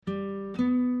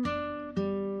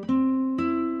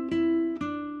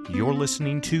You're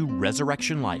listening to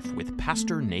Resurrection Life with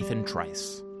Pastor Nathan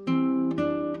Trice.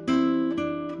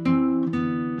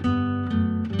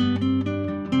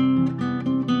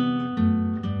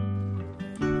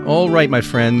 All right, my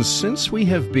friends, since we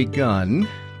have begun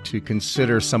to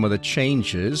consider some of the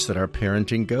changes that our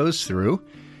parenting goes through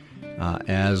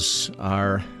as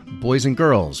our boys and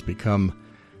girls become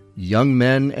young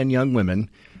men and young women,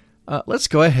 let's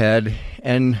go ahead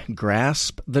and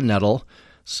grasp the nettle,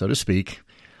 so to speak,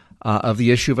 of the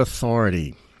issue of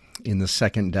authority in the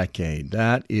second decade.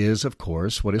 That is, of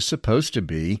course, what is supposed to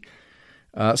be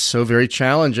so very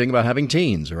challenging about having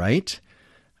teens, right?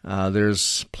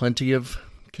 There's plenty of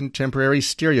contemporary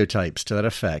stereotypes to that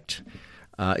effect.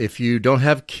 If you don't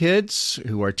have kids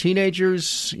who are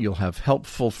teenagers, you'll have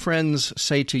helpful friends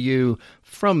say to you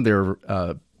from their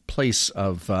place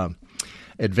of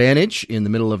advantage in the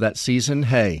middle of that season,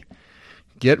 hey,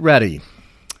 get ready.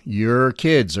 Your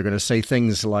kids are going to say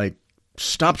things like,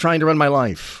 stop trying to run my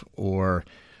life, or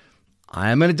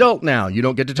I'm an adult now, you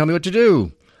don't get to tell me what to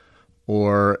do.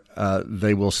 Or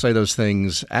they will say those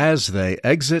things as they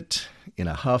exit in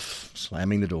a huff,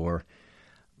 slamming the door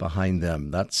behind them.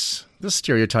 That's the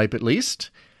stereotype, at least.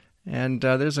 And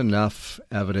there's enough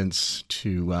evidence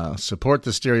to support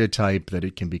the stereotype that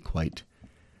it can be quite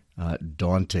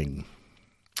daunting.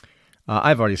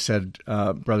 I've already said,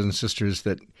 brothers and sisters,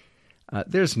 that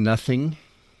there's nothing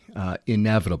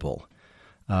inevitable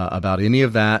about any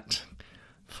of that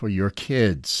for your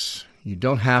kids. You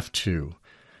don't have to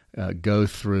go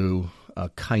through a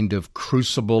kind of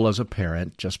crucible as a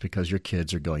parent just because your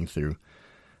kids are going through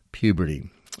puberty.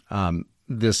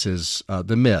 This is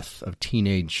the myth of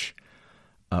teenage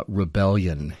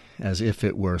rebellion, as if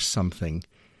it were something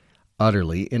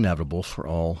utterly inevitable for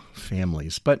all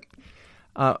families. But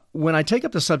when I take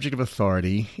up the subject of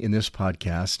authority in this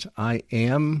podcast, I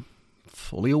am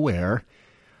fully aware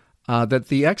that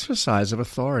the exercise of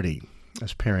authority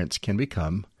as parents can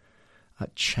become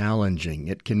challenging.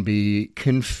 It can be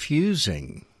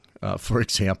confusing, for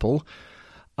example,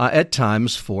 at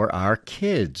times for our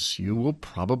kids. You will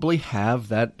probably have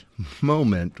that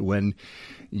moment when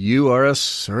you are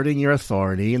asserting your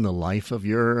authority in the life of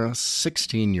your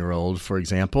 16-year-old, for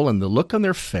example, and the look on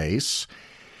their face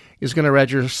is going to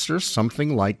register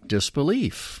something like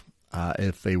disbelief.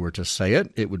 If they were to say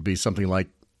it, it would be something like,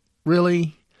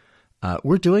 really?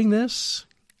 We're doing this?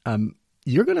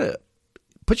 You're going to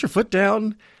put your foot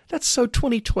down? That's so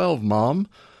 2012, Mom.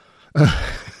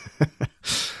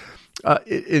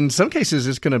 In some cases,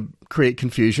 it's going to create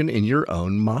confusion in your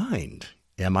own mind.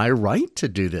 Am I right to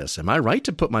do this? Am I right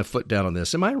to put my foot down on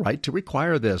this? Am I right to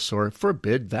require this or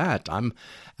forbid that? I'm,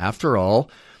 after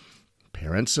all,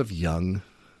 parents of young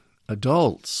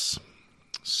adults.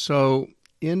 So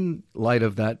in light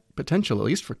of that potential, at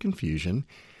least for confusion,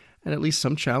 and at least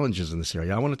some challenges in this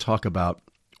area, I want to talk about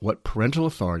what parental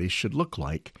authority should look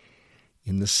like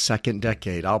in the second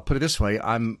decade. I'll put it this way.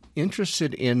 I'm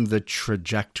interested in the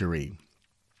trajectory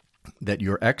that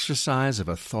your exercise of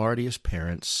authority as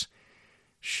parents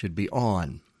should be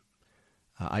on.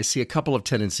 I see a couple of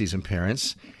tendencies in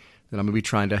parents that I'm going to be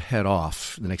trying to head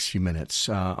off in the next few minutes.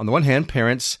 On the one hand,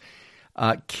 parents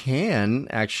can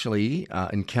actually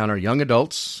encounter young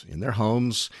adults in their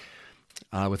homes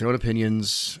with their own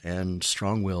opinions and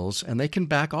strong wills, and they can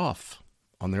back off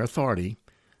on their authority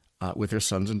with their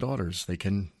sons and daughters. They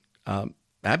can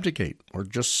abdicate or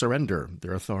just surrender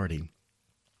their authority,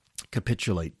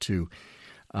 capitulate to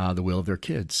the will of their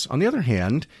kids. On the other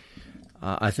hand,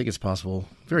 I think it's possible,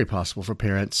 very possible for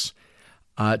parents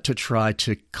to try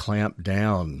to clamp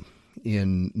down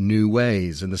in new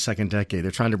ways in the second decade.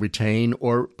 They're trying to retain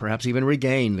or perhaps even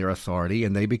regain their authority,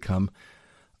 and they become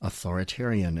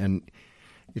authoritarian. And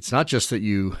it's not just that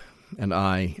you and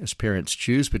I, as parents,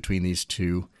 choose between these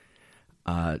two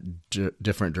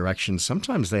different directions.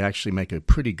 Sometimes they actually make a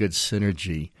pretty good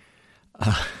synergy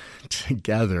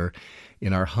together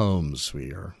in our homes.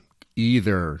 We are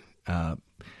either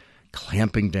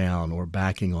clamping down or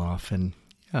backing off, and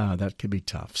that could be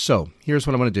tough. So here's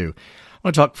what I want to do. I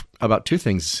want to talk about two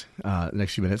things the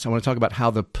next few minutes. I want to talk about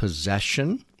how the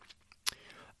possession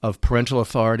of parental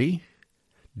authority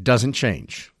doesn't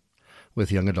change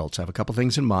with young adults. I have a couple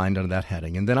things in mind under that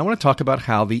heading. And then I want to talk about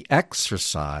how the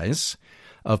exercise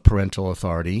of parental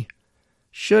authority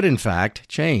should, in fact,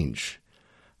 change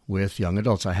with young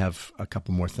adults. I have a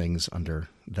couple more things under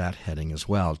that heading as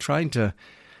well, trying to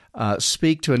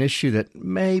speak to an issue that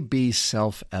may be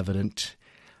self-evident.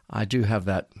 I do have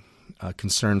that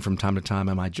concern from time to time.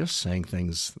 Am I just saying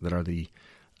things that are the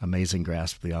amazing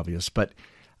grasp of the obvious? But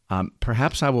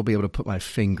perhaps I will be able to put my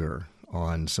finger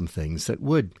on some things that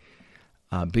would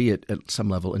be at some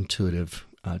level intuitive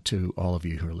to all of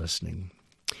you who are listening.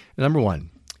 Number one,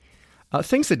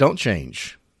 things that don't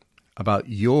change about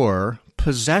your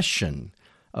possession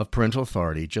of parental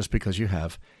authority just because you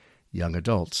have young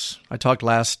adults. I talked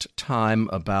last time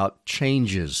about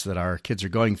changes that our kids are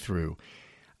going through,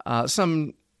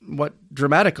 somewhat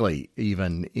dramatically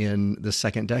even in the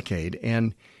second decade.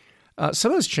 And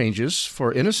some of those changes,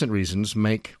 for innocent reasons,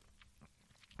 make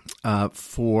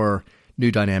for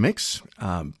new dynamics.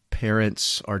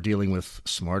 Parents are dealing with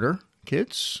smarter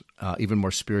kids, even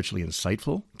more spiritually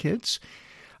insightful kids.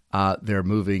 They're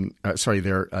dealing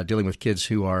with kids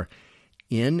who are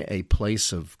in a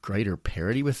place of greater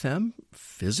parity with them,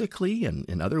 physically and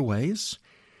in other ways.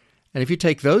 And if you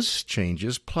take those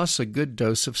changes, plus a good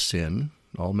dose of sin,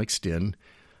 all mixed in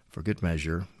for good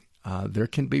measure, there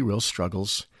can be real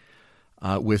struggles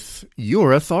with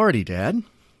your authority, Dad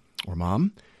or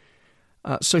Mom.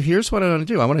 So here's what I want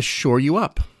to do. I want to shore you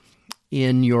up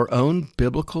in your own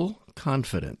biblical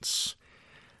confidence,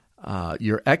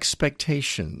 your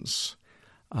expectations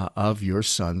of your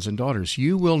sons and daughters.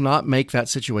 You will not make that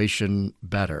situation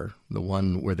better, the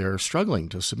one where they're struggling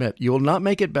to submit. You will not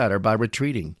make it better by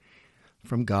retreating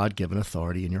from God-given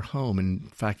authority in your home. In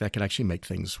fact, that can actually make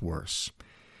things worse.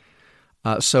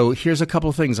 So here's a couple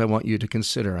of things I want you to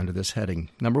consider under this heading.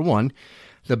 Number one,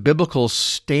 the biblical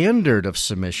standard of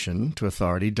submission to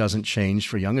authority doesn't change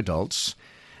for young adults.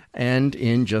 And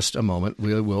in just a moment,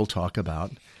 we will talk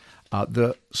about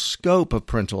the scope of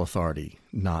parental authority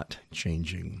not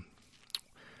changing.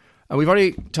 We've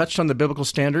already touched on the biblical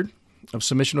standard of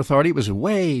submission to authority. It was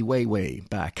way, way, way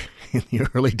back in the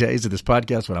early days of this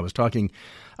podcast when I was talking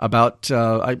about,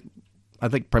 I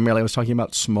think primarily I was talking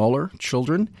about smaller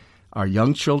children, our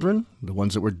young children, the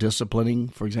ones that we're disciplining,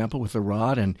 for example, with the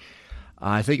rod. And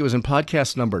I think it was in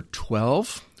podcast number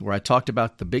 12 where I talked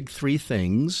about the big three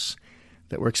things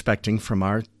that we're expecting from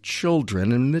our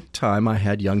children. And at the time I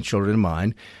had young children in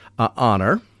mind: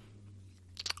 honor,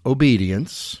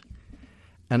 obedience,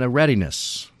 and a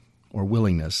readiness or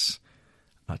willingness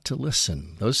to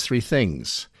listen. Those three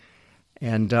things.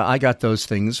 And I got those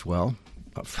things,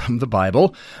 from the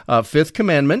Bible. Fifth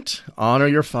commandment, honor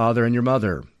your father and your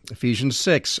mother. Ephesians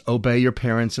 6, obey your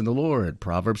parents in the Lord.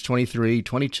 Proverbs 23,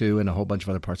 22, and a whole bunch of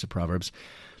other parts of Proverbs.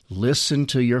 Listen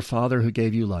to your father who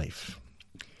gave you life.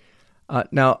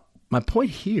 Now, my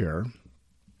point here,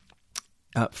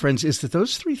 friends, is that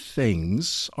those three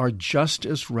things are just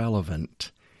as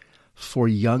relevant for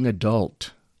young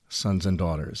adult sons and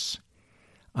daughters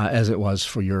as it was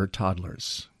for your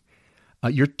toddlers.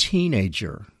 Your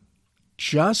teenager,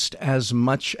 just as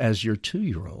much as your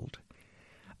 2-year-old,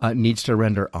 needs to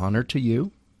render honor to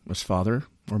you as father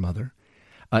or mother,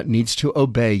 needs to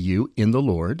obey you in the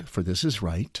Lord, for this is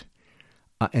right,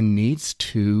 and needs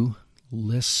to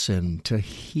listen, to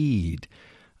heed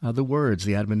the words,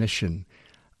 the admonition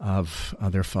of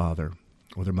their father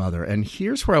or their mother. And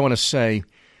here's where I want to say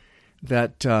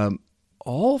that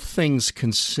all things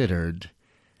considered,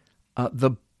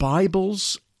 the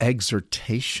Bible's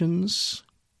exhortations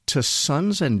to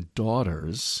sons and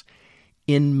daughters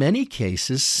in many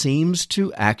cases seems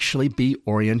to actually be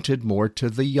oriented more to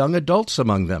the young adults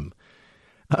among them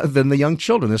than the young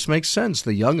children. This makes sense.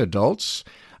 The young adults,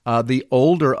 the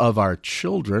older of our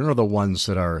children, are the ones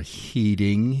that are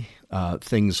heeding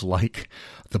things like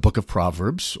the book of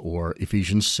Proverbs or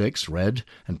Ephesians 6, read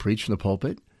and preached from the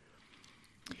pulpit.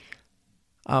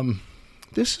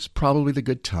 This is probably the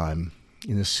good time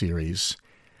in this series,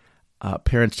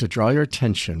 parents, to draw your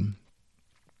attention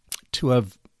to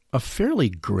a fairly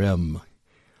grim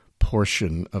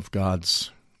portion of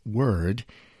God's Word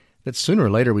that sooner or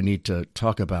later we need to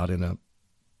talk about in a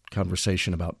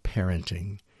conversation about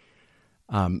parenting.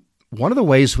 One of the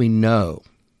ways we know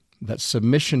that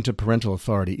submission to parental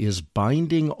authority is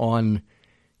binding on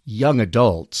young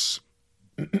adults,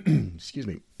 excuse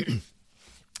me,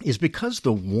 is because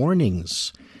the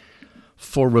warnings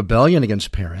for rebellion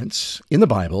against parents in the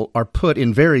Bible are put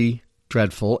in very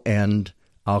dreadful and,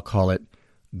 I'll call it,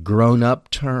 grown-up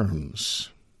terms.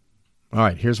 All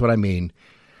right, here's what I mean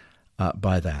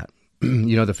by that.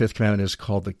 The fifth commandment is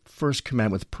called the first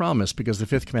commandment with promise because the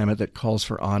fifth commandment that calls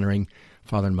for honoring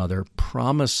father and mother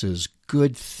promises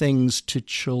good things to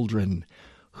children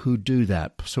who do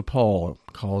that. So Paul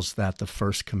calls that the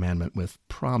first commandment with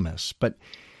promise. But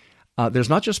there's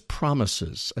not just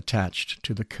promises attached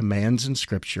to the commands in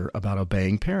Scripture about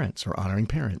obeying parents or honoring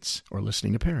parents or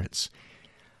listening to parents.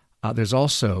 There's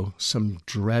also some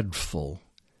dreadful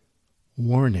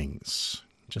warnings.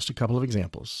 Just a couple of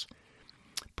examples.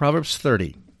 Proverbs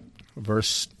 30,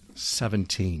 verse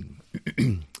 17.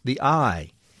 The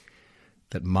eye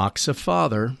that mocks a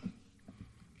father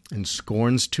and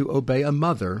scorns to obey a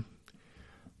mother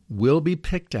will be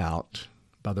picked out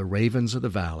by the ravens of the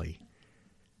valley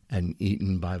and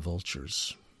eaten by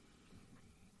vultures.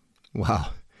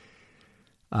 Wow.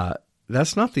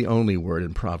 That's not the only word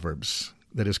in Proverbs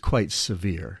that is quite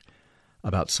severe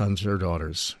about sons or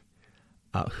daughters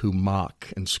who mock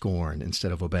and scorn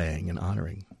instead of obeying and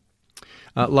honoring.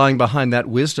 Lying behind that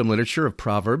wisdom literature of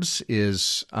Proverbs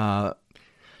is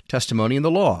testimony in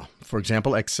the law. For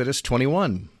example, Exodus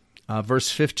 21,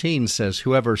 verse 15 says,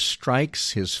 "Whoever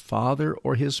strikes his father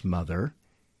or his mother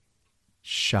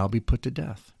shall be put to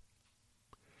death."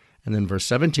 And then verse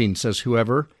 17 says,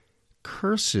 "Whoever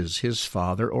curses his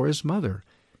father or his mother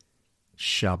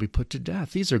shall be put to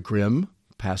death." These are grim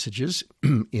passages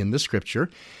in the Scripture,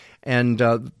 and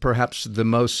perhaps the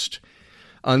most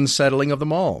unsettling of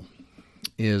them all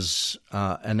is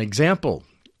an example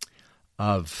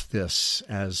of this,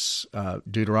 as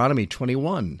Deuteronomy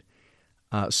 21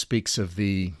 speaks of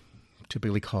the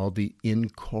typically called the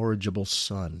incorrigible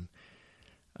son.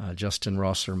 Justin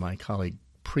Rosser, my colleague,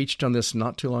 preached on this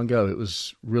not too long ago. It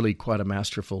was really quite a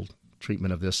masterful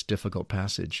treatment of this difficult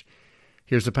passage.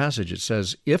 Here's the passage. It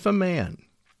says, "If a man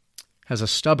has a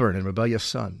stubborn and rebellious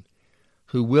son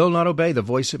who will not obey the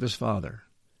voice of his father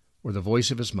or the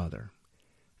voice of his mother,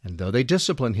 and though they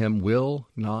discipline him, will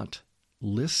not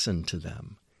listen to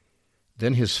them,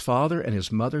 then his father and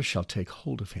his mother shall take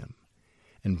hold of him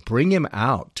and bring him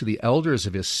out to the elders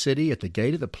of his city at the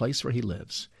gate of the place where he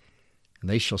lives. And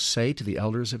they shall say to the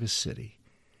elders of his city,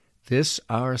 'This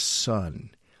our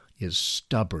son is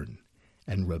stubborn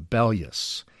and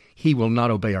rebellious. He will not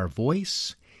obey our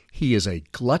voice. He is a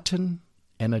glutton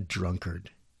and a drunkard.'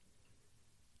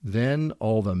 Then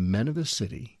all the men of the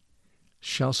city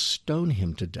shall stone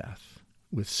him to death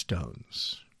with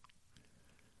stones."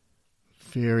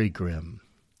 Very grim.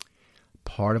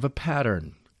 Part of a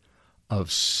pattern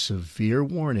of severe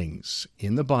warnings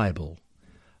in the Bible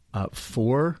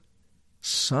for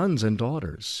sons and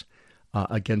daughters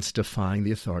against defying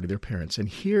the authority of their parents. And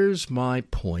here's my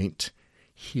point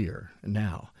here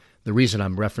now. The reason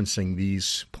I'm referencing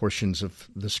these portions of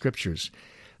the Scriptures,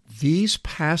 these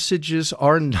passages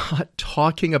are not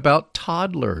talking about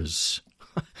toddlers.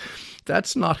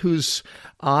 That's not whose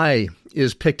eye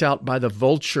is picked out by the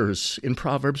vultures in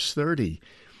Proverbs 30.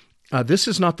 This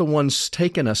is not the ones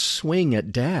taking a swing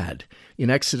at dad in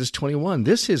Exodus 21.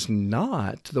 This is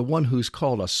not the one who's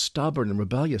called a stubborn and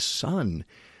rebellious son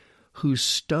who's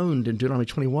stoned in Deuteronomy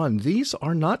 21. These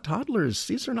are not toddlers.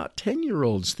 These are not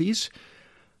 10-year-olds.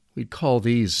 We'd call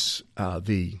these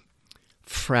the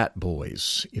frat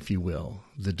boys, if you will,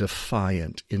 the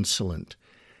defiant, insolent,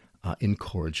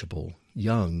 incorrigible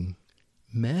young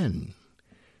men,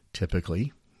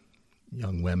 typically,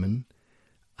 young women,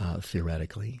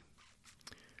 theoretically.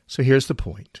 So here's the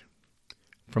point.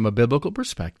 From a biblical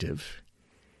perspective,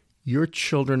 your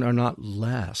children are not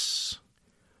less,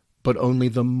 but only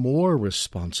the more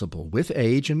responsible with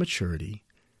age and maturity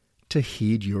to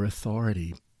heed your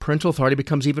authority. Parental authority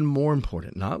becomes even more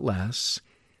important, not less,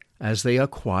 as they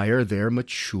acquire their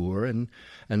mature and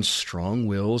strong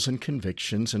wills and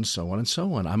convictions and so on and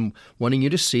so on. I'm wanting you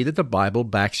to see that the Bible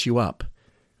backs you up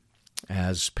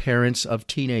as parents of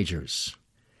teenagers.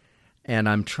 And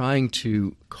I'm trying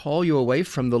to call you away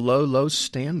from the low, low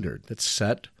standard that's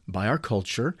set by our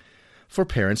culture for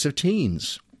parents of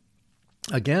teens.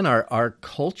 Again, our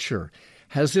culture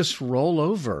has this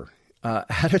rollover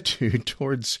attitude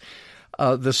towards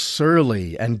the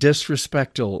surly and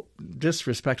disrespectful,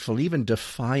 even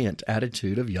defiant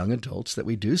attitude of young adults that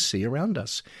we do see around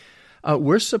us.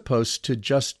 We're supposed to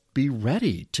just be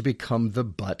ready to become the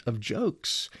butt of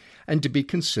jokes and to be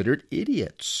considered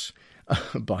idiots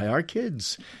by our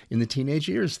kids in the teenage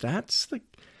years. That's the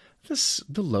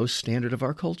low standard of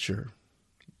our culture.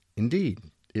 Indeed,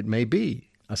 it may be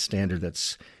a standard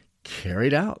that's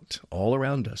carried out all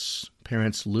around us.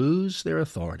 Parents lose their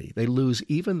authority. They lose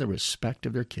even the respect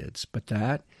of their kids. But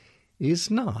that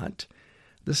is not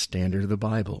the standard of the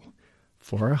Bible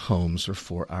for our homes or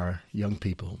for our young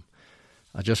people.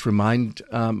 I just remind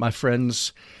my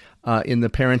friends in the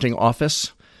parenting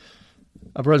office,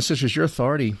 brothers and sisters, your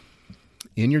authority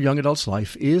in your young adult's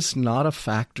life is not a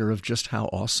factor of just how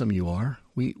awesome you are.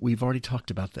 We've already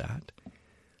talked about that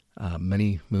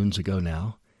many moons ago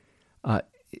now.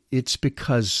 It's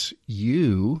because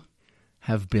you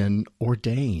have been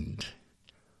ordained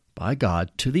by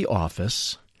God to the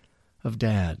office of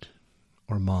dad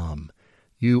or mom.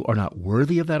 You are not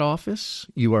worthy of that office.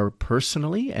 You are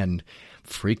personally and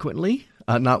frequently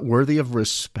not worthy of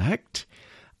respect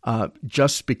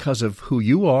just because of who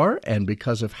you are and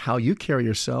because of how you carry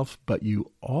yourself, but you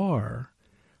are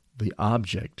the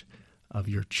object of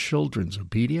your children's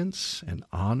obedience and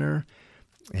honor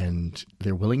and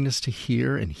their willingness to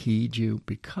hear and heed you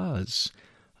because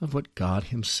of what God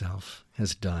himself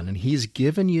has done. And he's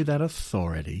given you that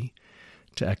authority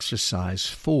to exercise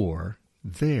for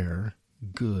their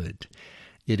good.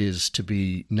 It is to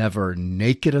be never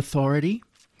naked authority.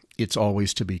 It's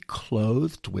always to be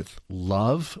clothed with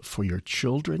love for your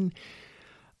children.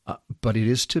 But it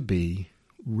is to be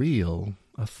real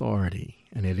authority,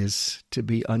 and it is to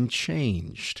be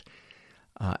unchanged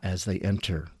as they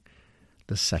enter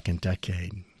the second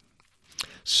decade.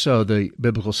 So the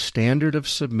biblical standard of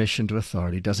submission to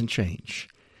authority doesn't change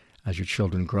as your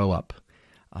children grow up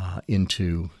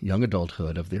into young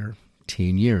adulthood of their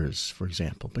teen years, for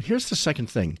example. But here's the second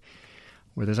thing,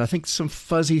 where there's, I think, some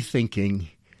fuzzy thinking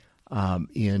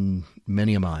in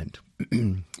many a mind.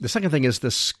 The second thing is the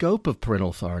scope of parental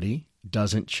authority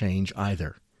doesn't change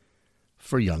either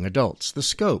for young adults. The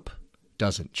scope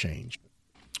doesn't change.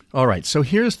 All right, so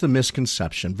here's the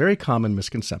misconception, very common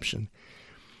misconception,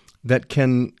 that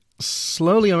can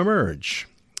slowly emerge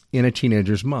in a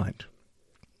teenager's mind.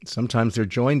 Sometimes they're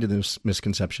joined in this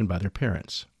misconception by their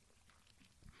parents.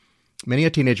 Many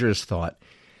a teenager has thought,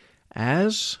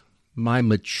 as my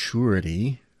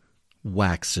maturity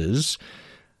waxes,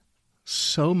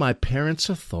 so my parents'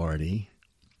 authority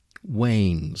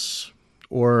wanes.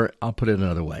 Or I'll put it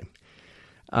another way.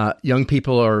 Young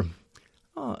people are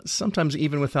sometimes,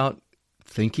 even without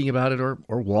thinking about it or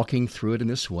walking through it in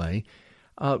this way,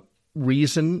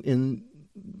 reason in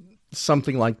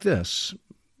something like this.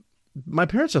 My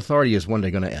parents' authority is one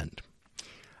day going to end.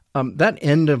 That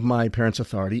end of my parents'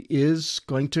 authority is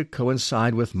going to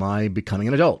coincide with my becoming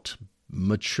an adult,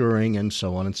 maturing, and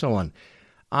so on and so on.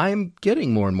 I'm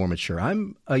getting more and more mature.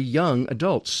 I'm a young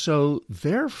adult. So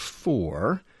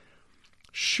therefore,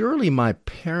 surely my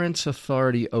parents'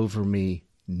 authority over me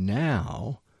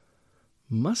now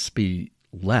must be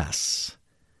less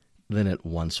than it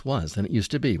once was, than it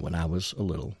used to be when I was a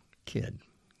little kid.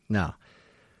 Now,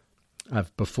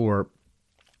 I've before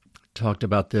talked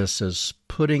about this as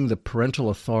putting the parental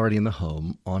authority in the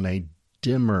home on a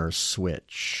dimmer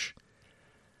switch,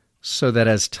 so that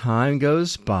as time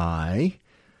goes by,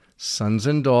 sons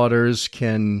and daughters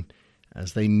can,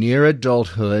 as they near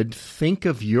adulthood, think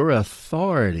of your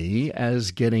authority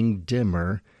as getting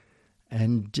dimmer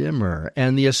and dimmer.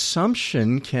 And the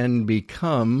assumption can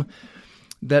become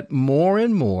that more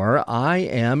and more I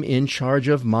am in charge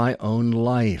of my own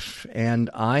life, and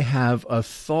I have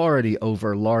authority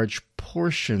over large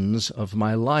portions of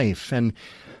my life. And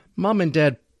mom and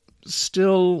dad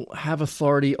still have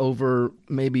authority over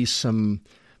maybe some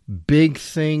big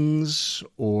things,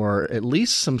 or at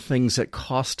least some things that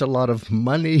cost a lot of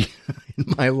money in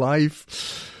my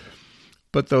life.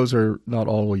 But those are not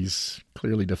always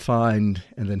clearly defined.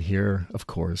 And then here, of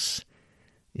course,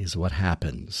 is what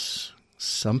happens.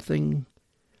 Something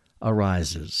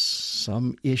arises,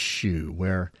 some issue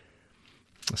where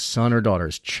a son or daughter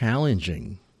is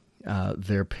challenging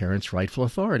their parents' rightful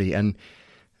authority. And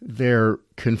they're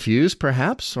confused,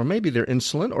 perhaps, or maybe they're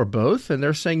insolent, or both, and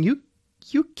they're saying,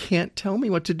 you can't tell me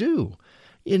what to do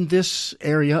in this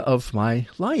area of my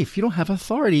life. You don't have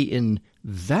authority in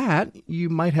that. You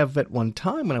might have at one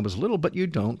time when I was little, but you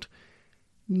don't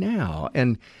now.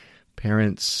 And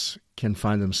parents can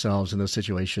find themselves in those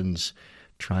situations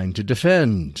trying to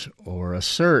defend or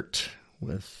assert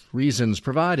with reasons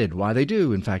provided why they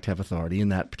do, in fact, have authority in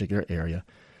that particular area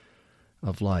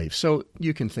of life. So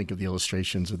you can think of the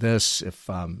illustrations of this.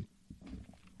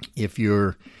 If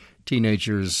your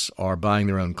teenagers are buying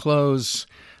their own clothes,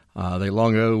 they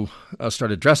long ago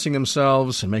started dressing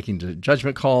themselves and making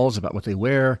judgment calls about what they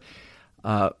wear,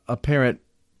 a parent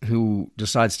who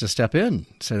decides to step in,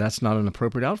 say that's not an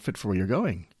appropriate outfit for where you're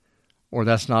going, or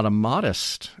that's not a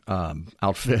modest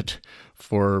outfit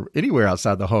for anywhere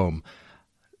outside the home.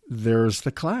 There's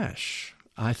the clash.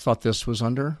 I thought this was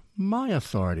under my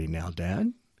authority now,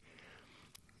 Dad.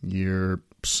 Your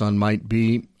son might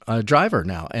be a driver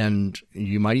now, and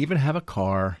you might even have a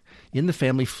car in the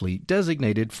family fleet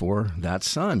designated for that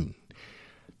son.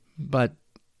 But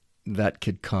that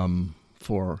could come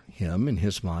for him, in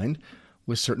his mind,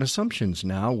 with certain assumptions.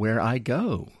 Now, where I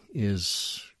go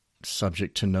is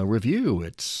subject to no review.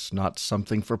 It's not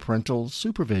something for parental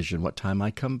supervision, what time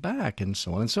I come back, and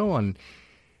so on and so on.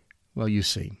 Well, you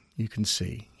can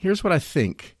see. Here's what I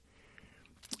think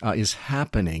is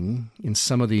happening in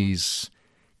some of these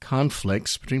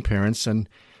conflicts between parents and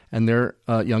their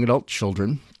young adult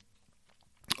children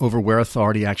over where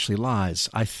authority actually lies.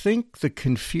 I think the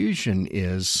confusion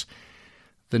is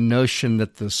the notion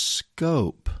that the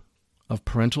scope of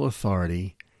parental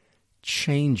authority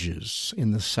changes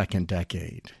in the second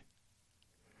decade.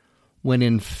 when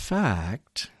in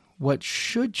fact, what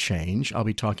should change, I'll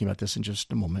be talking about this in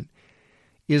just a moment,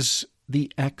 is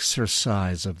the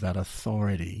exercise of that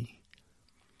authority.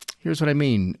 Here's what I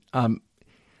mean. I'm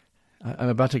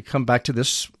about to come back to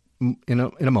this in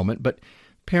a moment, but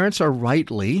parents are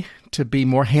rightly to be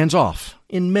more hands-off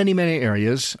in many, many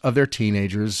areas of their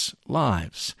teenagers'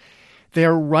 lives. They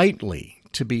are rightly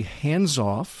to be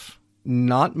hands-off,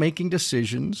 not making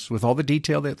decisions with all the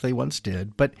detail that they once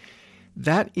did, but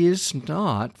that is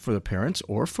not for the parents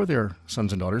or for their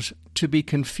sons and daughters to be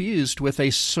confused with a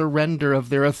surrender of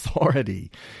their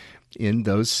authority in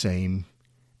those same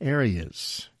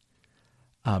areas.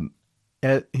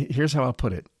 Here's how I'll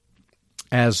put it.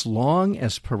 As long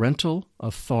as parental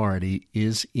authority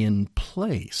is in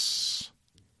place,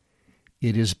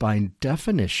 it is by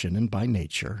definition and by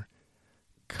nature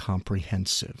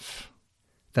comprehensive.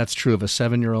 That's true of a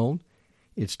 7-year-old.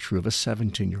 It's true of a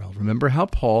 17-year-old. Remember how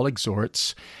Paul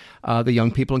exhorts the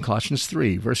young people in Colossians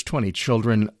 3, verse 20,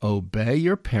 children, obey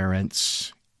your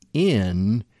parents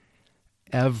in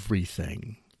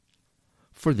everything,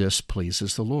 for this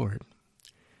pleases the Lord.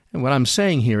 And what I'm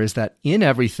saying here is that in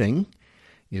everything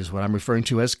is what I'm referring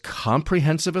to as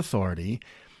comprehensive authority,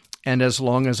 and as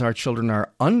long as our children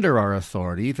are under our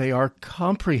authority, they are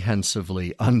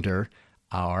comprehensively under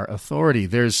our authority.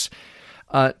 There's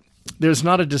not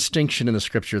a distinction in the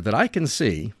Scripture that I can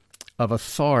see of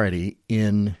authority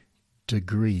in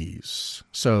degrees.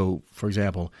 So, for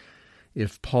example,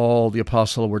 if Paul the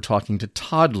Apostle were talking to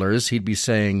toddlers, he'd be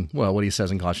saying, well, what he says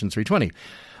in Colossians 3:20,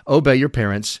 obey your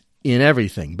parents in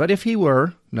everything. But if he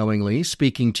were, knowingly,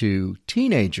 speaking to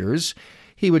teenagers,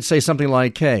 he would say something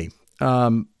like, hey,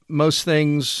 most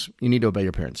things you need to obey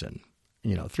your parents in.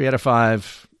 3 out of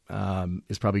 5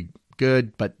 is probably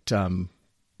good, but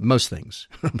most things.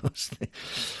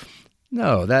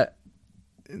 No,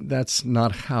 that's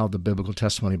not how the biblical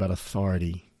testimony about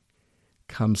authority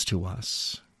comes to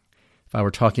us. If I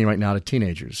were talking right now to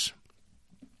teenagers,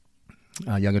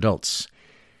 young adults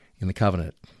in the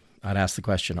covenant, I'd ask the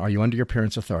question, are you under your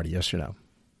parents' authority, yes or no?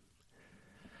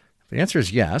 If the answer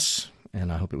is yes,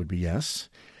 and I hope it would be yes,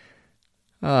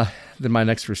 then my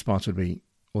next response would be,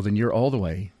 well, then you're all the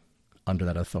way under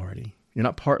that authority. You're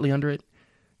not partly under it.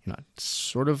 You're not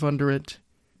sort of under it.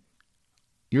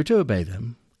 You're to obey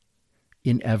them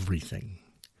in everything.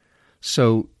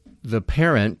 So the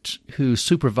parent who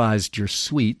supervised your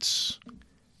sweets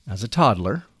as a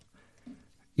toddler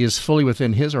is fully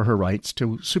within his or her rights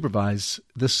to supervise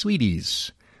the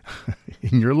sweeties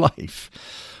in your life,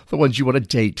 the ones you want to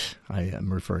date, I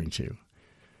am referring to.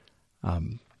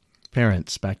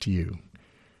 Parents, back to you.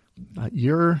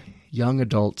 Your young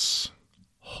adult's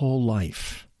whole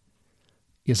life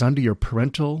is under your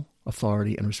parental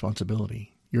authority and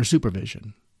responsibility, your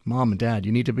supervision. Mom and dad,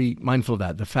 you need to be mindful of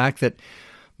that. The fact that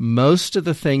most of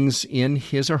the things in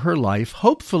his or her life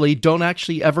hopefully don't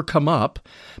actually ever come up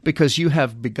because you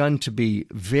have begun to be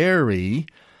very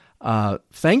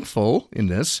thankful in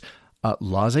this,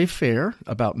 laissez-faire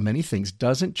about many things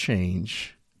doesn't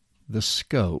change the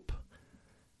scope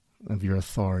of your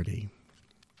authority.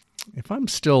 If I'm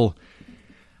still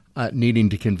needing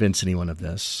to convince anyone of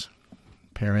this,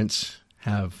 parents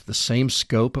have the same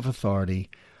scope of authority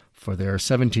for their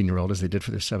 17-year-old as they did for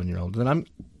their 7-year-old, then I'm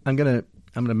going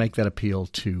to make that appeal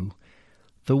to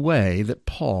the way that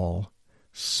Paul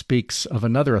speaks of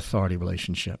another authority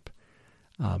relationship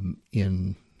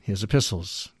in his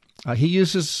epistles. He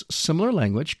uses similar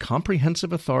language,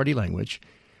 comprehensive authority language,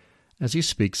 as he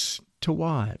speaks to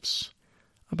wives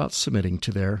about submitting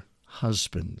to their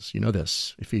husbands. You know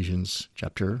this, Ephesians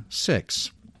chapter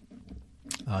 6.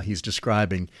 He's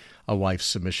describing a wife's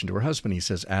submission to her husband. He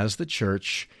says, as the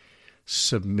church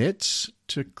submits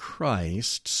to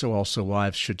Christ, so also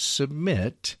wives should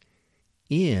submit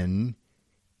in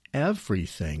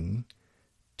everything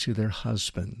to their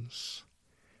husbands.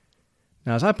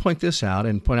 Now, as I point this out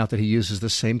and point out that he uses the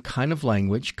same kind of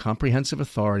language, comprehensive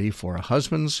authority for a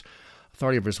husband's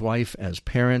authority over his wife as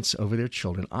parents over their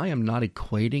children, I am not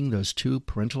equating those two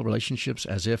parental relationships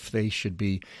as if they should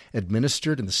be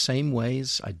administered in the same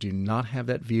ways. I do not have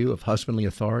that view of husbandly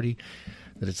authority,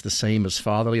 that it's the same as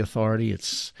fatherly authority.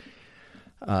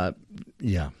 I'm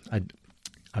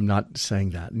not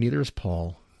saying that. Neither is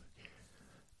Paul.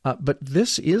 But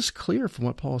this is clear from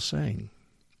what Paul is saying.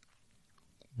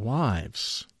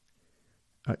 Wives,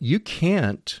 you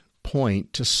can't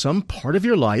point to some part of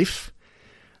your life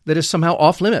that is somehow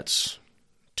off limits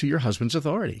to your husband's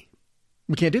authority.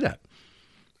 We can't do that.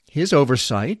 His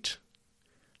oversight,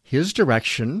 his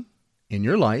direction in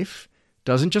your life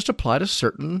doesn't just apply to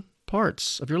certain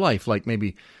parts of your life, like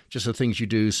maybe just the things you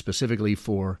do specifically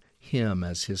for him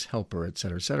as his helper,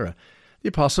 etc., etc. The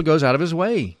apostle goes out of his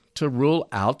way to rule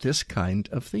out this kind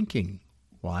of thinking.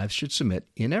 Wives should submit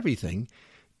in everything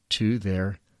to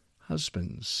their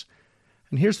husbands.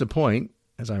 And here's the point,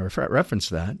 as I reference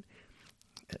that,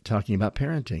 talking about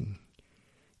parenting.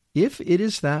 If it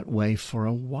is that way for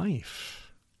a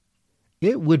wife,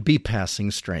 it would be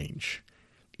passing strange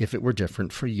if it were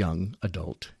different for young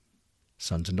adult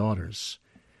sons and daughters.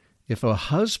 If a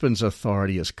husband's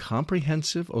authority is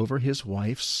comprehensive over his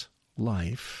wife's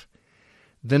life,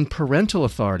 then parental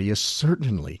authority is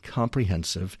certainly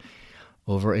comprehensive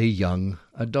over a young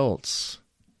adult's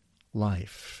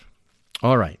life.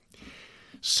 All right.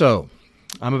 So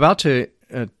I'm about to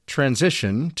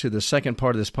transition to the second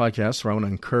part of this podcast where I want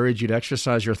to encourage you to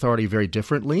exercise your authority very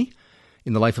differently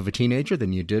in the life of a teenager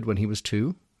than you did when he was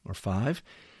 2 or 5.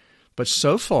 But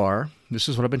so far, this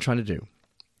is what I've been trying to do.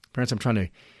 Parents, I'm trying to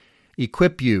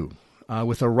equip you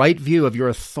with a right view of your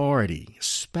authority,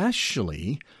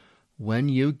 especially when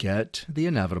you get the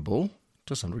inevitable,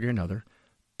 to some degree or another,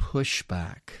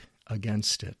 pushback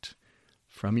against it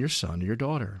from your son or your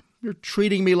daughter. You're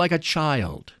treating me like a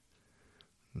child.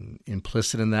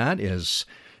 Implicit in that is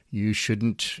you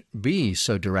shouldn't be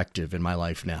so directive in my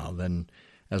life now than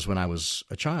as when I was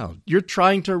a child. You're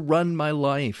trying to run my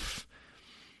life.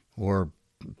 Or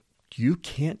you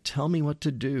can't tell me what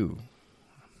to do.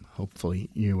 Hopefully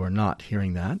you are not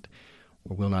hearing that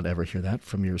or will not ever hear that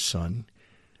from your son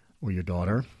or your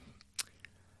daughter.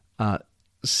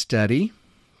 Steady.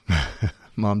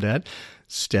 Mom, Dad,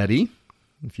 steady.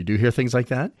 If you do hear things like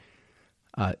that,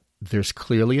 there's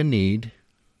clearly a need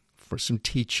for some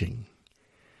teaching.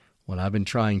 What I've been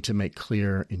trying to make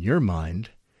clear in your mind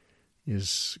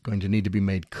is going to need to be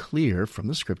made clear from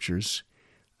the Scriptures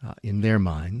in their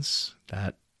minds.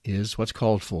 That is what's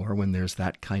called for when there's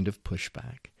that kind of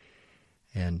pushback.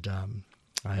 And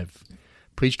I have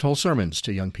preached whole sermons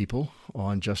to young people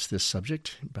on just this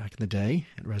subject back in the day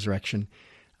at Resurrection.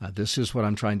 This is what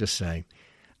I'm trying to say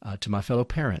to my fellow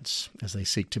parents as they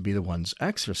seek to be the ones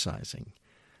exercising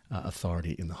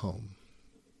authority in the home.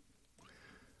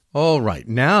 All right,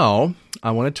 now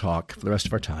I want to talk for the rest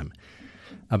of our time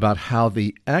about how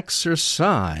the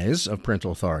exercise of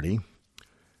parental authority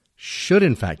should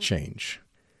in fact change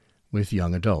with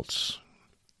young adults.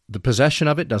 The possession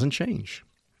of it doesn't change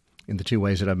in the two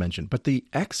ways that I've mentioned, but the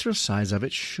exercise of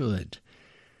it should.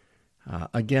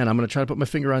 Again, I'm going to try to put my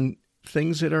finger on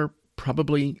things that are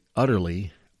probably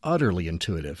utterly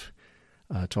intuitive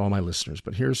to all my listeners,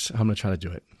 but here's how I'm going to try to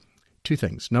do it. Two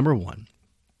things. Number one,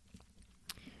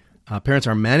 parents,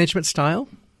 our management style,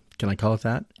 can I call it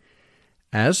that,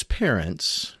 as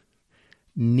parents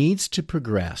needs to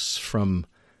progress from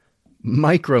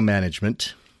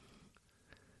micromanagement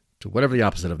to whatever the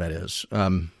opposite of that is.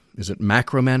 Is it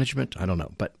macromanagement? I don't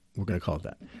know, but we're going to call it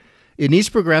that. It needs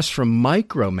to progress from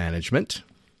micromanagement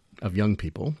of young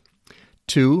people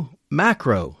to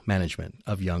macro management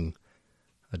of young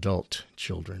adult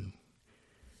children.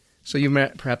 So you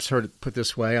may perhaps heard it put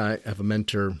this way. I have a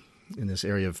mentor in this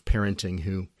area of parenting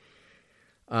who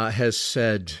has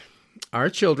said, our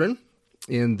children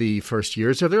in the first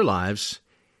years of their lives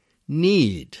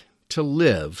need to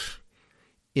live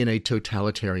in a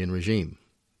totalitarian regime.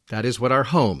 That is what our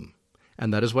home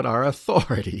and that is what our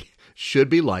authority should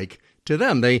be like to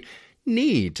them. They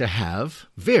need to have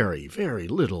very, very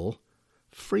little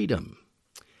freedom.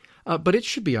 But it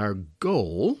should be our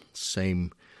goal,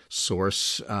 same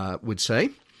source would say,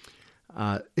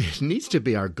 it needs to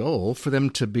be our goal for them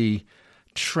to be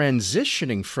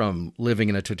transitioning from living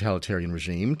in a totalitarian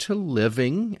regime to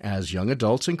living as young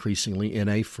adults increasingly in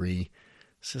a free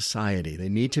society. They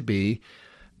need to be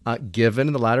given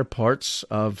in the latter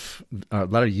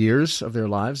years of their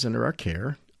lives under our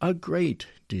care a great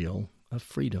deal of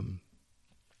freedom.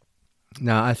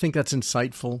 Now, I think that's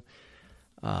insightful.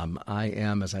 I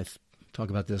am, as I talk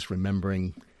about this,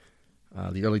 remembering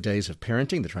the early days of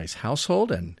parenting, the Trice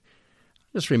household, and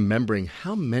just remembering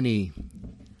how many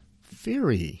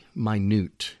very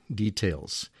minute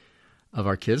details of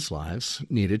our kids' lives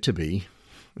needed to be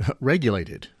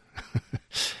regulated.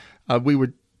 We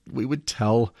would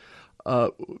tell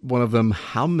one of them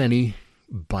how many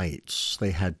bites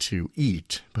they had to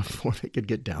eat before they could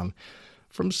get down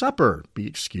from supper, be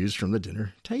excused from the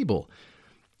dinner table.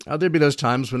 There'd be those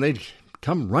times when they'd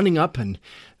come running up and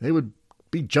they would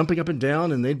be jumping up and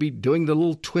down and they'd be doing the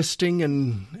little twisting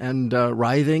and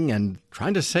writhing and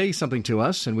trying to say something to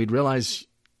us, and we'd realize,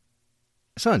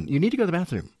 son, you need to go to the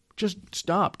bathroom. Just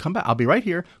stop, come back. I'll be right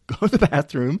here. Go to the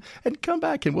bathroom and come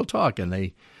back and we'll talk. And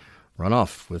they run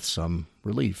off with some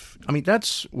relief. I mean,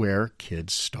 that's where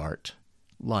kids start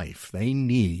life. They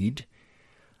need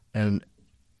a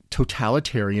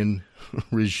totalitarian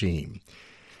regime.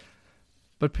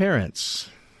 But parents,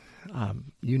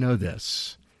 you know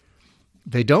this.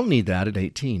 They don't need that at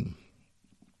 18.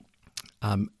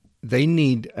 They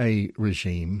need a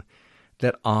regime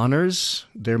that honors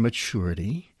their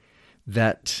maturity,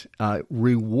 that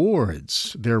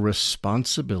rewards their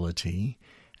responsibility,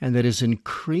 and that is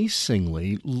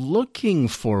increasingly looking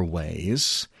for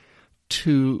ways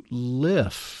to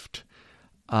lift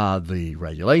the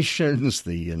regulations,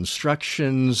 the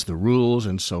instructions, the rules,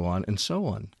 and so on and so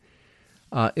on.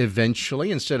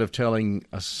 Eventually, instead of telling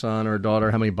a son or a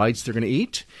daughter how many bites they're going to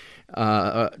eat,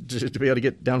 to be able to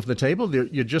get down from the table,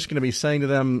 you're just going to be saying to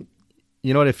them,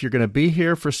 you know what, if you're going to be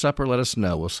here for supper, let us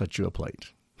know. We'll set you a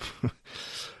plate.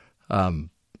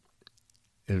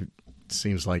 It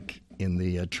seems like in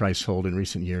the Trice household in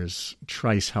recent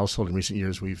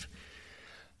years, we've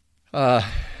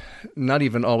not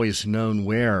even always known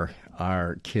where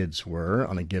our kids were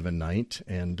on a given night.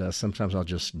 And sometimes I'll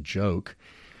just joke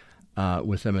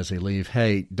with them as they leave,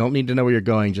 hey, don't need to know where you're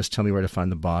going. Just tell me where to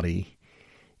find the body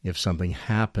if something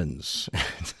happens.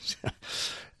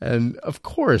 And of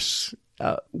course,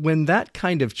 when that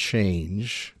kind of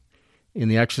change in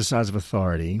the exercise of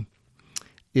authority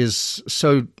is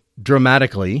so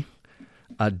dramatically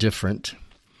different,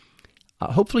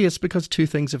 hopefully it's because two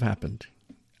things have happened.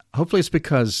 Hopefully it's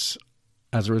because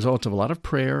as a result of a lot of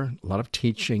prayer, a lot of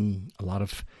teaching, a lot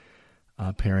of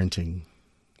parenting,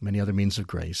 many other means of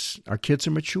grace, our kids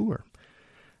are mature.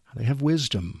 They have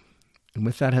wisdom. And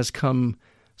with that has come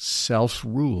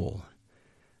self-rule.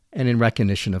 And in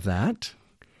recognition of that,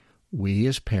 we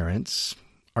as parents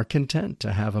are content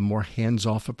to have a more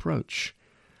hands-off approach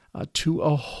to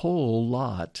a whole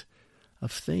lot of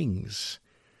things.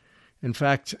 In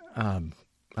fact,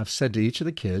 I've said to each of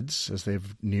the kids as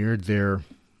they've neared their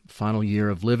final year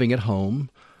of living at home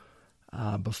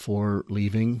before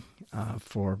leaving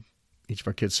for each of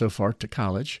our kids so far to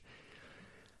college,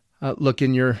 look,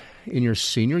 in your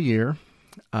senior year,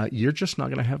 you're just not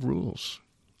going to have rules.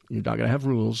 You're not going to have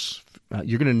rules.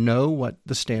 You're going to know what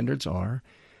the standards are.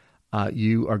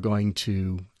 You are going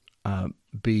to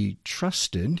be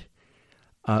trusted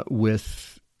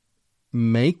with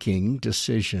making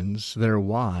decisions that are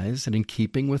wise and in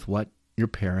keeping with what your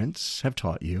parents have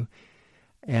taught you.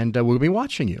 And we'll be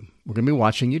watching you. We're going to be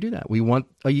watching you do that. We want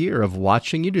a year of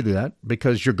watching you do that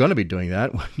because you're going to be doing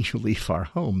that when you leave our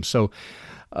home. So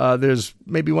there's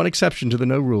maybe one exception to the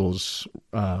no rules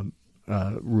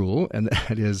rule, and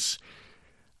that is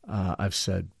I've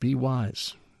said, be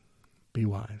wise. Be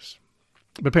wise.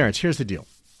 But parents, here's the deal.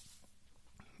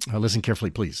 Listen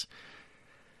carefully, please.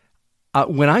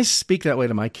 When I speak that way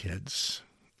to my kids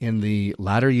in the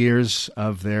latter years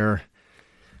of their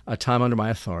time under my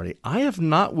authority, I have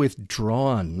not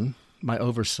withdrawn my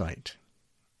oversight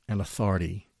and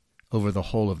authority over the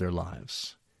whole of their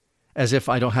lives, as if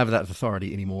I don't have that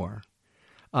authority anymore.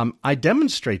 I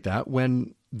demonstrate that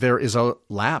when there is a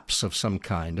lapse of some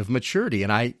kind of maturity,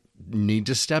 and I need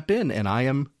to step in, and I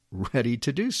am ready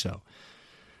to do so.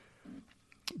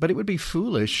 But it would be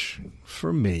foolish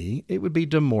for me, it would be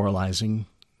demoralizing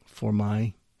for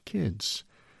my kids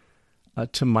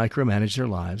to micromanage their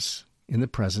lives in the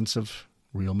presence of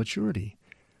real maturity.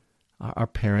 Our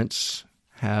parents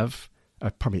have,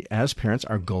 as parents,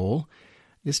 our goal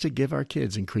is to give our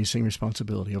kids increasing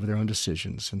responsibility over their own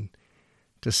decisions and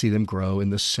to see them grow in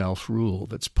the self-rule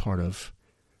that's part of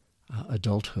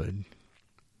adulthood.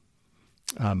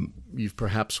 You've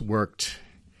perhaps worked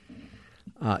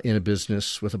in a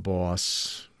business with a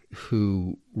boss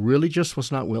who really just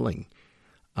was not willing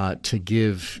to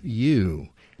give you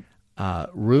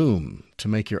room to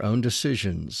make your own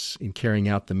decisions in carrying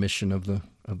out the mission of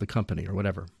the company or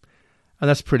whatever. And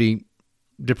that's pretty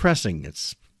depressing.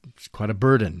 It's quite a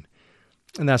burden.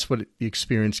 And that's what the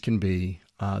experience can be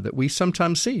that we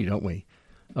sometimes see, don't we,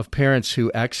 of parents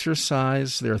who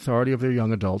exercise their authority over their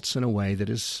young adults in a way that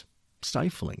is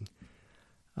stifling,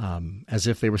 as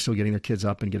if they were still getting their kids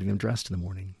up and getting them dressed in the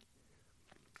morning.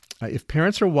 If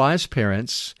parents are wise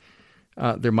parents,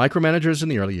 they're micromanagers in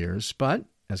the early years, but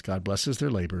as God blesses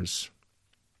their labors,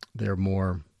 they're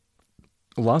more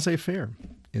laissez-faire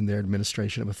in their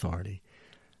administration of authority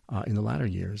in the latter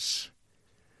years.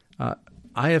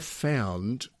 I have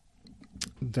found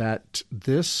that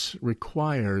this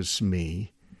requires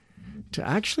me to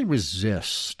actually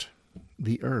resist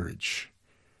the urge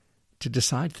to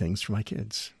decide things for my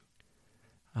kids.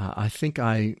 I think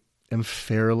I am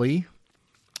fairly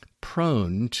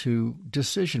prone to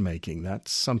decision-making.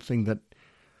 That's something that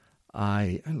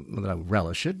I don't know that I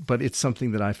relish it, but it's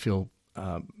something that I feel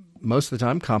most of the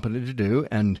time competent to do,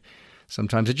 and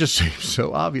sometimes it just seems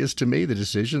so obvious to me, the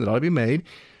decision that ought to be made,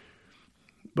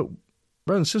 But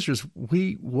brothers and sisters,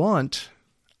 we want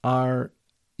our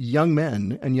young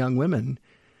men and young women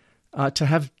to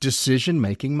have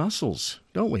decision-making muscles,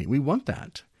 don't we? We want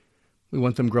that. We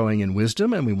want them growing in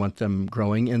wisdom, and we want them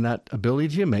growing in that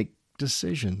ability to make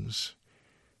decisions.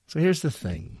 So here's the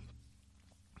thing.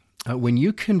 When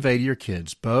you convey to your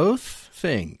kids both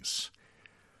things,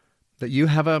 that you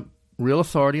have a real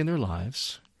authority in their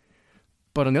lives,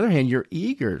 but on the other hand, you're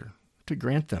eager to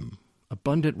grant them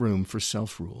abundant room for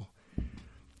self-rule,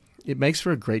 it makes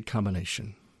for a great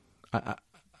combination. I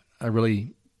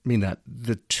really mean that.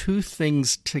 The two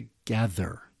things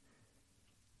together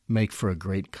make for a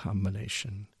great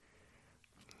combination.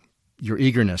 Your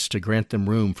eagerness to grant them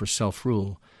room for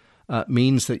self-rule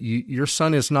means that your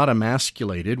son is not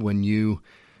emasculated when you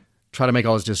try to make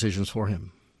all his decisions for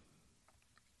him.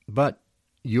 But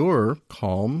your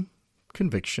calm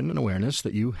conviction and awareness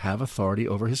that you have authority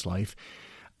over his life,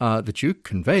 that you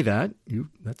convey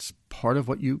that's part of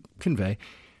what you convey,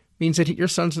 means that your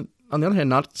son's, on the other hand,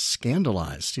 not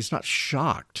scandalized. He's not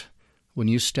shocked when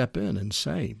you step in and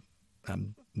say,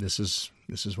 this is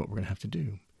what we're going to have to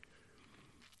do.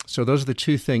 So those are the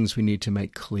two things we need to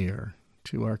make clear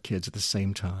to our kids at the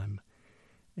same time.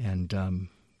 And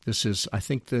this is, I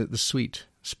think, the sweet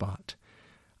spot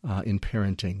in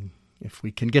parenting, if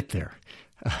we can get there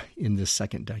in this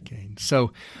second decade.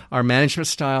 So our management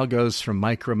style goes from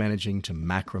micromanaging to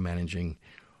macromanaging,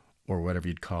 or whatever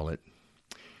you'd call it.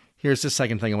 Here's the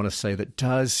second thing I want to say that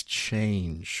does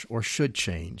change, or should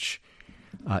change,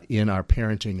 in our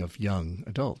parenting of young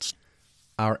adults.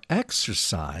 Our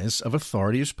exercise of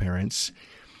authority as parents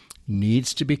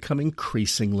needs to become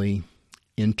increasingly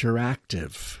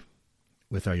interactive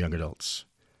with our young adults,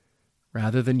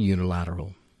 rather than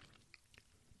unilateral.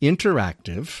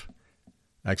 Interactive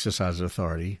exercise of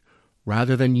authority,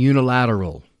 rather than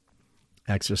unilateral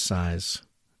exercise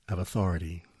of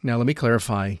authority. Now, let me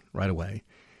clarify right away.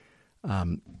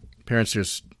 Parents,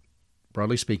 there's,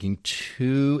 broadly speaking,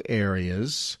 two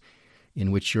areas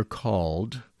in which you're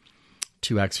called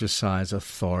to exercise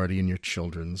authority in your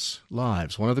children's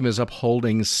lives. One of them is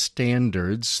upholding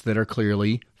standards that are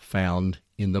clearly found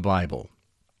in the Bible.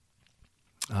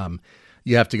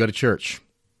 You have to go to church.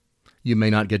 You may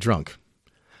not get drunk.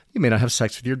 You may not have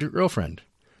sex with your girlfriend.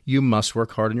 You must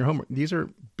work hard on your homework. These are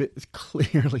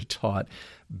clearly taught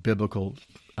biblical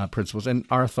principles, and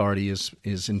our authority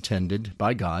is intended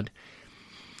by God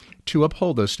to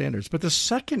uphold those standards. But the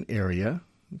second area,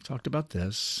 we've talked about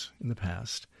this in the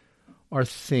past, are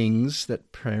things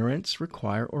that parents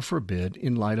require or forbid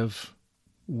in light of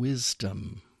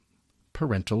wisdom,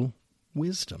 parental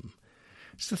wisdom.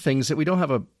 It's the things that we don't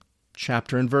have a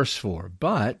chapter and verse for,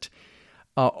 but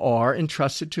are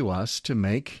entrusted to us to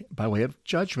make by way of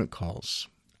judgment calls.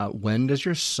 When does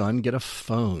your son get a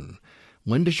phone?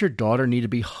 When does your daughter need to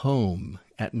be home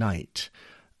at night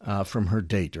from her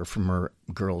date or from her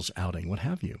girls' outing, what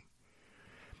have you?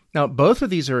 Now, both of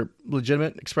these are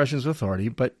legitimate expressions of authority,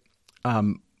 but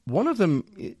one of them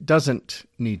doesn't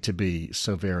need to be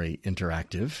so very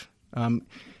interactive.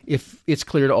 If it's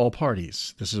clear to all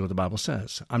parties, this is what the Bible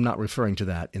says. I'm not referring to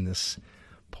that in this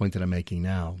point that I'm making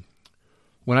now.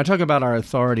 When I talk about our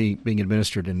authority being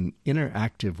administered in an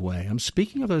interactive way, I'm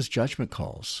speaking of those judgment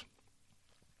calls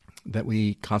that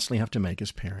we constantly have to make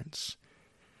as parents.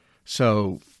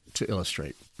 So, to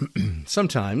illustrate,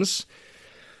 sometimes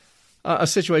a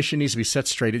situation needs to be set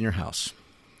straight in your house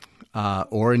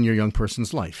or in your young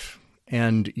person's life,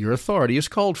 and your authority is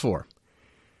called for.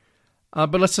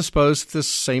 But let's suppose this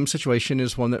same situation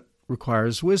is one that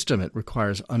requires wisdom. It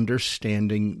requires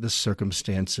understanding the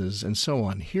circumstances and so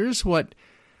on. Here's what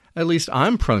at least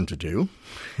I'm prone to do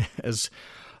as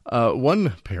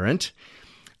one parent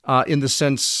in the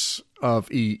sense of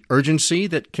urgency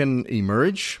that can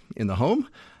emerge in the home,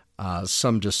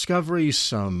 some discovery,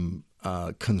 some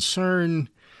concern.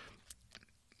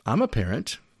 I'm a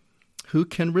parent who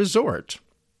can resort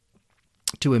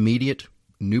to immediate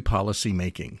new policy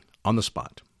making on the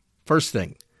spot. First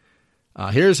thing,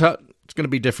 here's how it's going to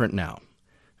be different now.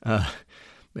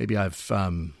 Maybe I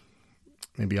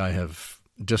have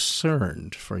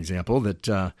discerned, for example,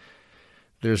 that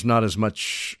there's not as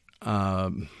much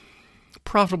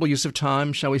profitable use of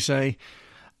time, shall we say,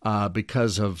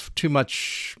 because of too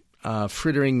much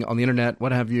frittering on the internet,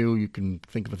 what have you. You can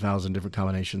think of 1,000 different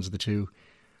combinations of the two.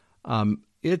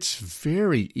 It's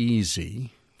very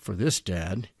easy for this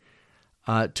dad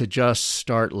to just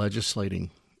start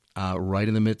legislating right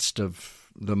in the midst of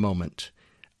the moment.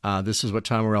 This is what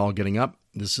time we're all getting up.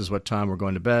 This is what time we're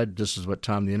going to bed. This is what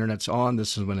time the internet's on.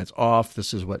 This is when it's off.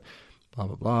 This is what blah,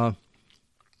 blah, blah.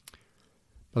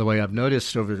 By the way, I've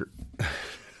noticed over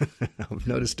I've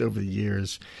noticed over the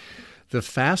years, the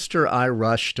faster I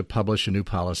rush to publish a new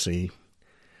policy,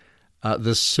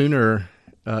 the sooner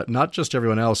not just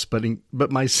everyone else,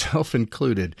 but myself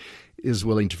included, is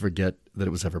willing to forget that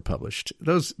it was ever published.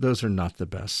 Those are not the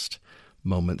best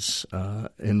moments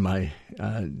in my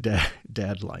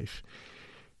dad life.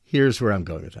 Here's where I'm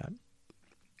going with that.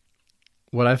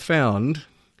 What I found,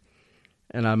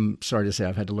 and I'm sorry to say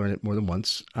I've had to learn it more than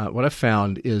once, what I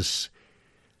found is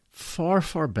far,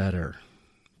 far better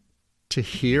to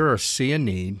hear or see a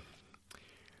need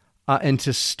and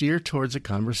to steer towards a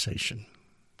conversation.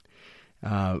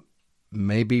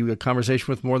 Maybe a conversation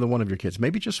with more than one of your kids,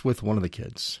 maybe just with one of the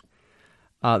kids.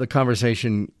 The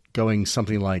conversation going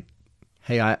something like,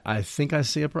 hey, I think I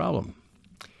see a problem,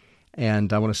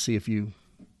 and I want to see if you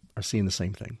are seeing the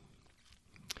same thing.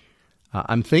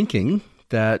 I'm thinking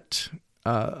that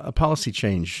a policy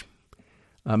change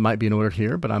might be in order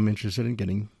here, but I'm interested in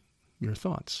getting your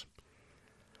thoughts.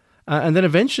 And then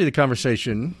eventually the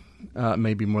conversation,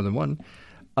 maybe more than one,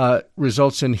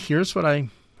 results in, here's what I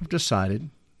have decided.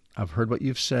 I've heard what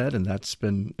you've said, and that's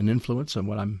been an influence on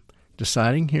what I'm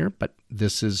deciding here, but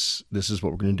this is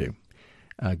what we're going to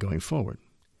do going forward.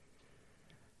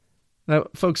 Now,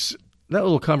 folks, that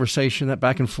little conversation, that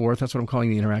back and forth, that's what I'm calling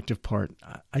the interactive part.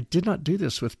 I did not do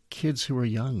this with kids who were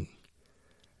young.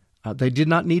 They did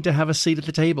not need to have a seat at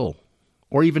the table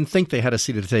or even think they had a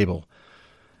seat at the table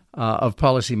of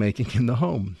policymaking in the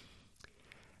home.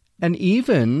 And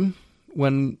even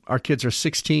when our kids are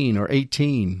 16 or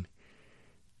 18,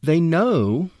 they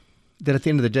know that at the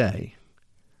end of the day,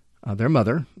 their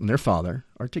mother and their father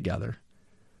are together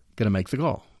going to make the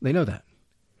call. They know that.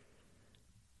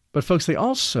 But folks, they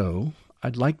also,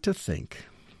 I'd like to think,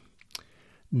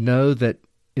 know that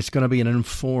it's going to be an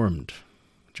informed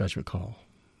judgment call,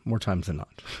 more times than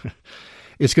not.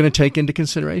 It's going to take into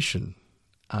consideration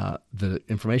the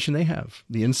information they have,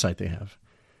 the insight they have,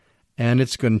 and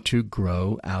it's going to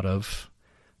grow out of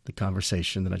the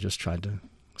conversation that I just tried to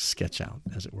sketch out,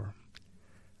 as it were.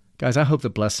 Guys, I hope the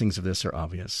blessings of this are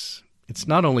obvious. It's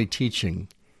not only teaching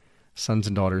sons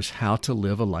and daughters how to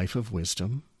live a life of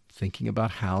wisdom, thinking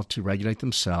about how to regulate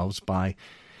themselves by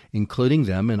including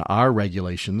them in our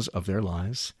regulations of their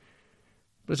lives,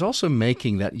 but it's also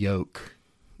making that yoke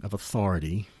of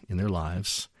authority in their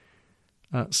lives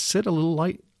sit a little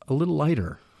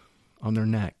lighter on their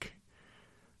neck.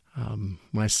 When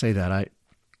I say that,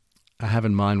 I have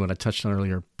in mind what I touched on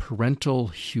earlier, parental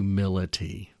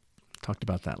humility. Talked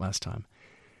about that last time.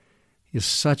 Is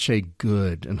such a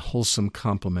good and wholesome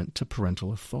complement to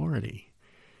parental authority.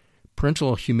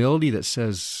 Parental humility that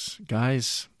says,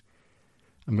 guys,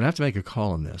 I'm going to have to make a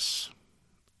call on this.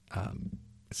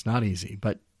 It's not easy,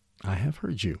 but I have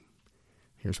heard you.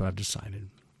 Here's what I've decided.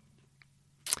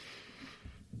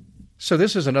 So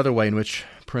this is another way in which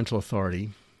parental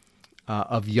authority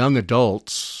of young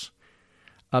adults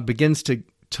begins to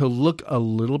look a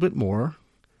little bit more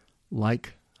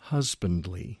like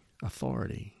husbandly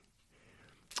authority.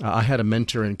 I had a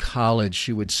mentor in college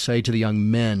who would say to the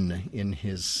young men in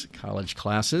his college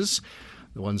classes,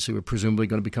 the ones who were presumably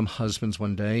going to become husbands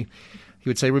one day, he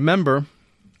would say, remember,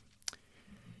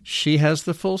 she has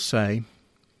the full say,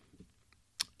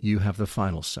 you have the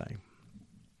final say.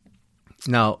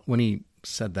 Now, when he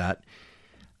said that,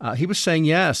 he was saying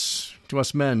yes to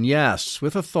us men. Yes,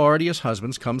 with authority as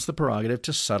husbands comes the prerogative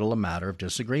to settle a matter of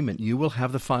disagreement. You will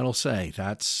have the final say.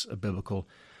 That's a biblical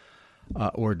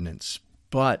ordinance.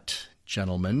 But,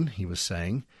 gentlemen, he was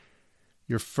saying,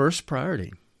 your first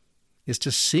priority is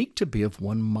to seek to be of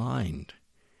one mind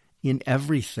in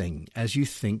everything as you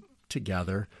think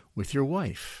together with your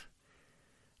wife.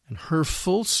 And her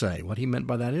full say, what he meant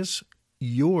by that is,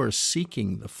 you're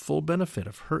seeking the full benefit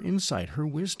of her insight, her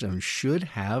wisdom should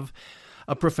have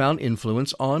a profound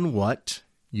influence on what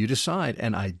you decide.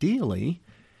 And ideally,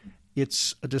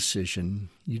 it's a decision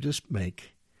you just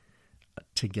make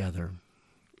together.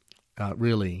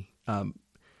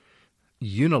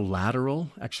 Unilateral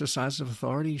exercise of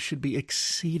authority should be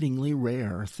exceedingly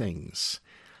rare things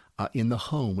in the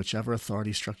home, whichever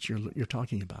authority structure you're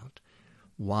talking about.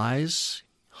 Wise,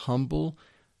 humble,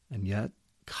 and yet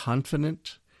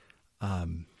confident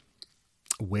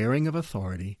wearing of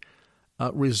authority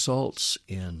results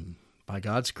in, by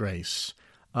God's grace,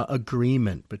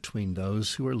 agreement between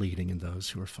those who are leading and those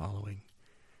who are following.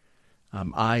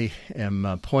 I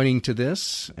am pointing to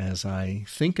this as I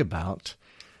think about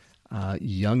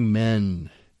young men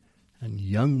and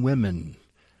young women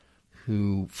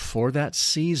who, for that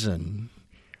season,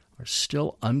 are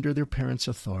still under their parents'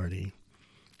 authority,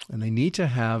 and they need to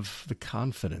have the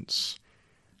confidence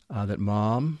that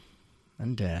mom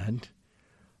and dad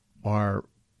are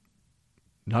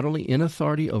not only in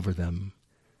authority over them,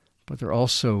 but they're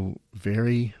also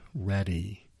very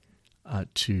ready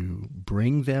to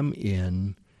bring them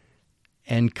in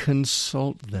and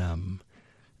consult them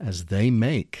as they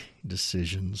make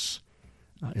decisions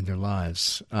in their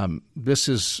lives. This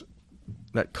is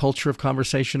that culture of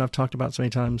conversation I've talked about so many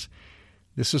times.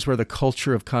 This is where the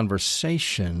culture of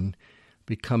conversation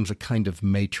becomes a kind of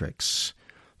matrix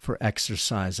for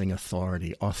exercising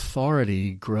authority.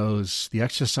 Authority grows, the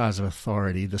exercise of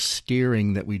authority, the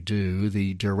steering that we do,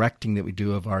 the directing that we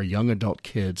do of our young adult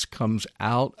kids comes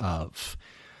out of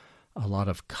a lot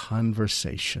of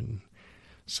conversation.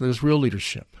 So there's real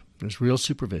leadership, there's real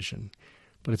supervision,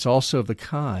 but it's also of the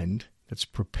kind that's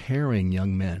preparing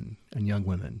young men and young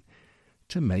women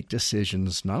to make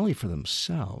decisions not only for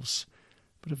themselves,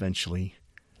 but eventually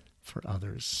for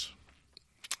others.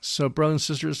 So, brothers and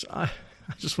sisters, I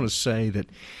just want to say that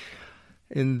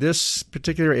in this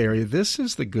particular area, this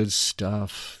is the good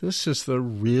stuff. This is the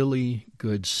really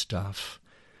good stuff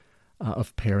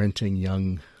of parenting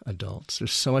young adults.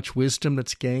 There's so much wisdom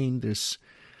that's gained. There's,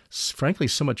 frankly,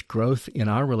 so much growth in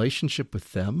our relationship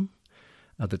with them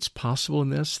that's possible in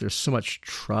this. There's so much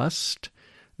trust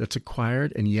that's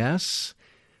acquired. And yes,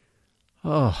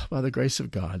 by the grace of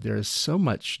God, there is so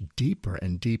much deeper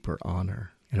and deeper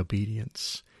honor and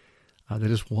obedience that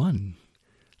is won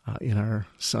in our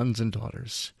sons and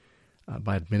daughters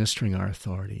by administering our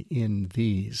authority in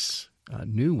these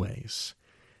new ways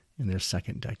in their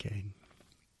second decade.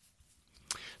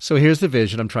 So here's the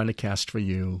vision I'm trying to cast for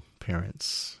you,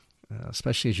 parents,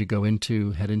 especially as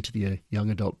you head into the young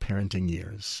adult parenting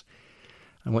years.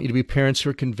 I want you to be parents who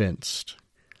are convinced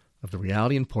of the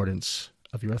reality and importance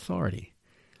of your authority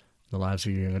in the lives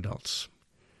of your young adults.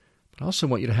 But I also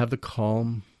want you to have the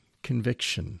calm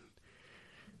conviction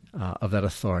of that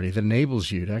authority that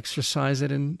enables you to exercise it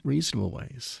in reasonable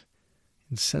ways,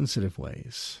 in sensitive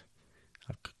ways.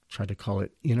 I've tried to call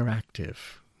it interactive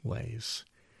ways.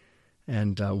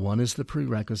 And one is the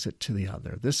prerequisite to the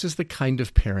other. This is the kind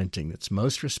of parenting that's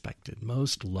most respected,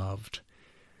 most loved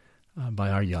by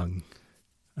our young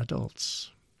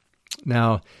adults.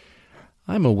 Now,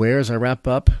 I'm aware as I wrap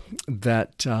up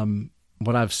that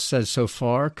what I've said so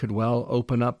far could well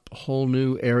open up whole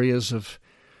new areas of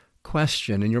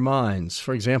question in your minds.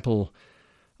 For example,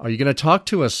 are you going to talk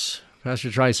to us, Pastor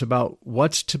Trice, about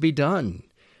what's to be done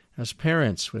as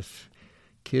parents with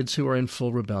kids who are in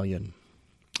full rebellion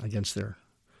against their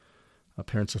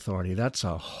parents' authority? That's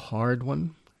a hard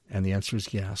one, and the answer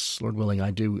is yes. Lord willing, I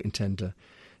do intend to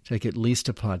take at least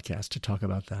a podcast to talk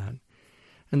about that.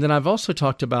 And then I've also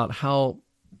talked about how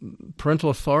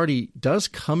parental authority does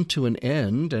come to an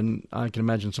end, and I can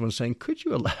imagine someone saying, could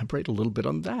you elaborate a little bit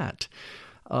on that?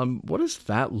 What does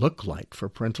that look like for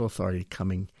parental authority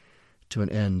coming to an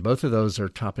end? Both of those are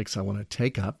topics I want to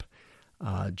take up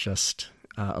just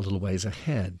a little ways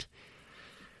ahead.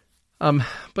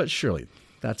 But surely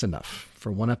that's enough.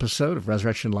 For one episode of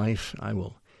Resurrection Life, I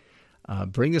will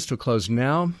bring this to a close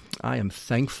now. I am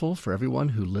thankful for everyone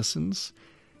who listens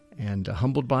and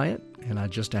humbled by it. And I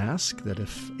just ask that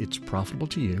if it's profitable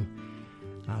to you,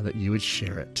 that you would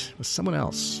share it with someone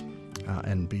else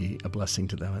and be a blessing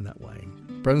to them in that way.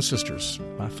 Brothers and sisters,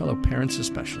 my fellow parents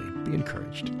especially, be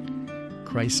encouraged.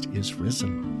 Christ is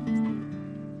risen.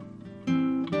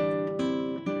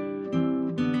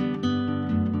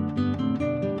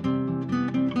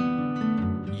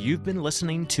 You've been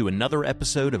listening to another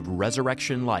episode of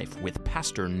Resurrection Life with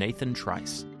Pastor Nathan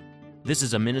Trice. This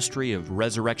is a ministry of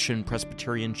Resurrection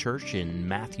Presbyterian Church in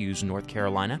Matthews, North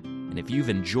Carolina. And if you've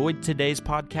enjoyed today's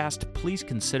podcast, please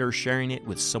consider sharing it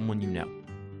with someone you know.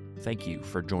 Thank you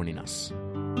for joining us.